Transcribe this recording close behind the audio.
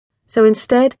So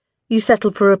instead, you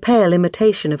settle for a pale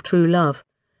imitation of true love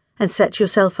and set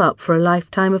yourself up for a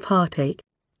lifetime of heartache,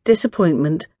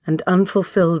 disappointment, and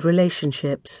unfulfilled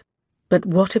relationships. But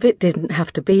what if it didn't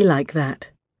have to be like that?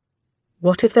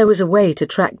 What if there was a way to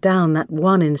track down that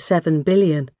 1 in 7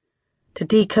 billion, to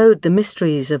decode the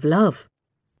mysteries of love?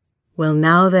 Well,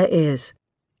 now there is.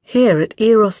 Here at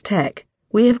Eros Tech,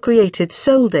 we have created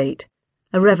SoulDate,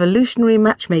 a revolutionary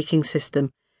matchmaking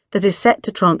system that is set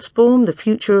to transform the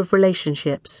future of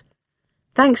relationships.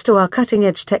 Thanks to our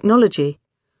cutting-edge technology,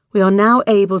 we are now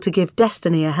able to give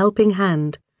destiny a helping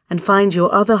hand and find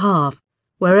your other half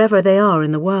wherever they are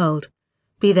in the world,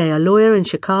 be they a lawyer in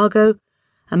Chicago,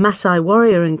 a Maasai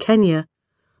warrior in Kenya,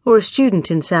 or a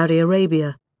student in Saudi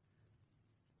Arabia.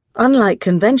 Unlike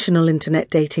conventional internet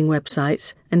dating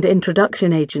websites and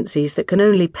introduction agencies that can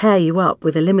only pair you up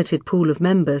with a limited pool of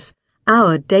members,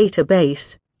 our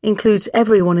database includes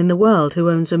everyone in the world who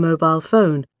owns a mobile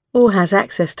phone or has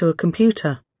access to a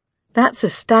computer. That's a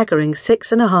staggering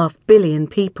 6.5 billion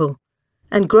people,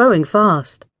 and growing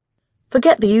fast.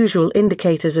 Forget the usual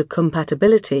indicators of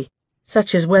compatibility,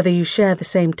 such as whether you share the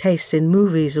same tastes in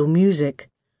movies or music,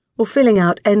 or filling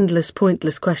out endless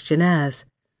pointless questionnaires.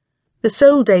 The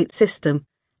SoulDate system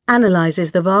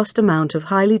analyzes the vast amount of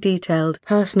highly detailed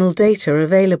personal data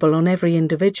available on every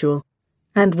individual,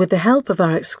 and with the help of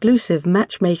our exclusive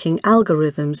matchmaking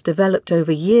algorithms developed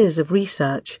over years of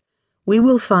research, we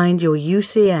will find your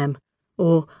UCM,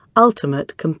 or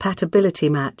Ultimate Compatibility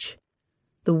Match,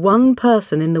 the one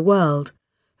person in the world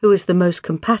who is the most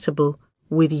compatible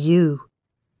with you.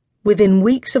 Within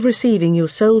weeks of receiving your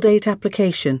SoulDate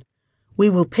application, we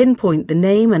will pinpoint the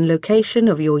name and location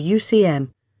of your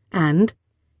UCM, and,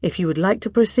 if you would like to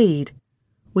proceed,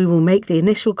 we will make the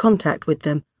initial contact with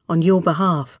them on your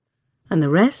behalf, and the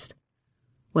rest?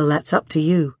 Well, that's up to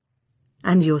you,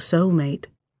 and your soulmate.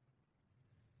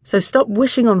 So stop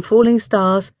wishing on falling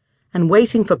stars and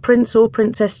waiting for Prince or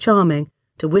Princess Charming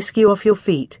to whisk you off your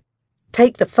feet.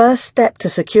 Take the first step to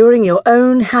securing your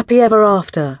own happy ever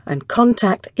after and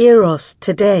contact Eros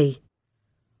today.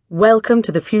 Welcome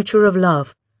to the future of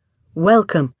love.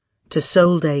 Welcome to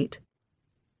SoulDate.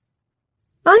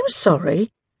 I'm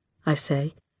sorry, I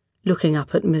say, looking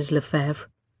up at Ms. Lefebvre,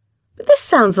 but this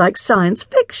sounds like science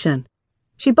fiction.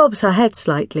 She bobs her head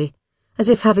slightly, as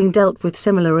if having dealt with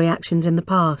similar reactions in the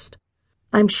past.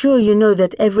 I'm sure you know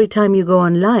that every time you go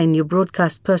online you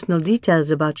broadcast personal details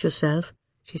about yourself,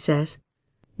 she says.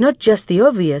 Not just the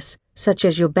obvious, such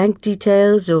as your bank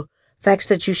details or facts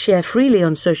that you share freely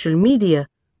on social media,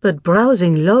 but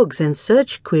browsing logs and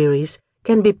search queries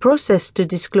can be processed to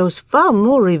disclose far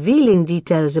more revealing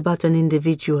details about an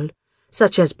individual,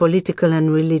 such as political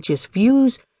and religious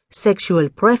views, sexual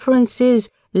preferences,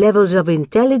 levels of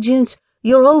intelligence,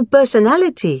 your whole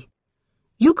personality.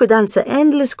 You could answer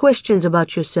endless questions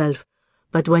about yourself,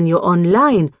 but when you're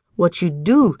online, what you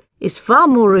do is far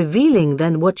more revealing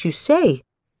than what you say.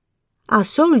 Our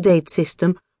SoulDate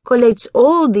system collates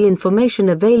all the information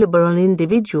available on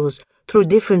individuals through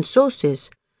different sources,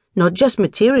 not just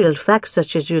material facts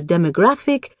such as your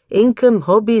demographic, income,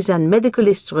 hobbies, and medical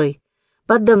history,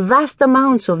 but the vast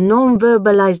amounts of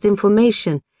non-verbalized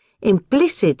information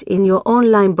implicit in your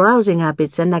online browsing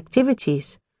habits and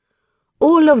activities.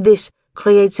 All of this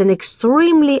creates an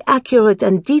extremely accurate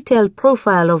and detailed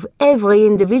profile of every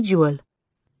individual.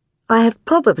 I have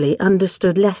probably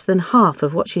understood less than half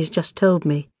of what she's just told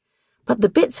me, but the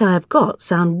bits I have got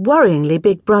sound worryingly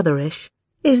Big Brother-ish.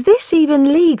 Is this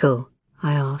even legal?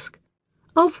 I ask.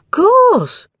 Of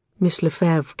course, Miss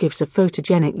Lefebvre gives a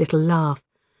photogenic little laugh,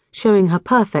 showing her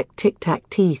perfect tic-tac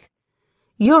teeth.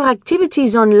 Your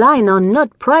activities online are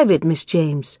not private, Miss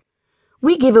James.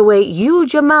 We give away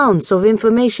huge amounts of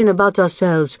information about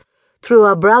ourselves through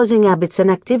our browsing habits and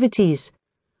activities.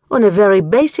 On a very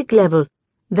basic level,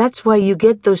 that's why you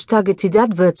get those targeted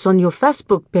adverts on your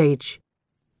Facebook page.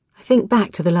 I think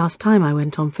back to the last time I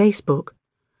went on Facebook.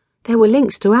 There were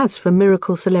links to ads for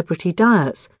miracle celebrity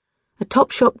diets, a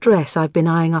Topshop dress I've been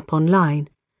eyeing up online,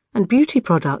 and beauty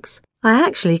products. I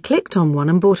actually clicked on one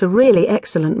and bought a really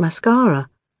excellent mascara.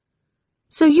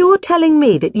 So you're telling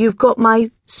me that you've got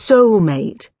my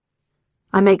soulmate?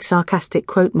 I make sarcastic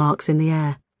quote marks in the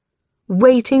air.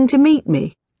 Waiting to meet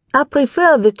me? I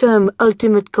prefer the term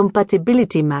ultimate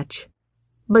compatibility match.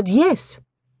 But yes.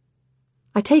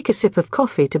 I take a sip of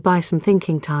coffee to buy some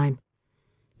thinking time.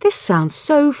 This sounds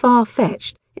so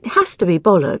far-fetched, it has to be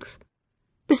bollocks.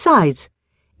 Besides,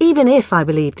 even if I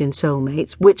believed in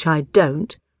soulmates, which I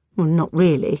don't, well, not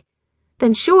really,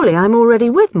 then surely I'm already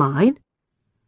with mine.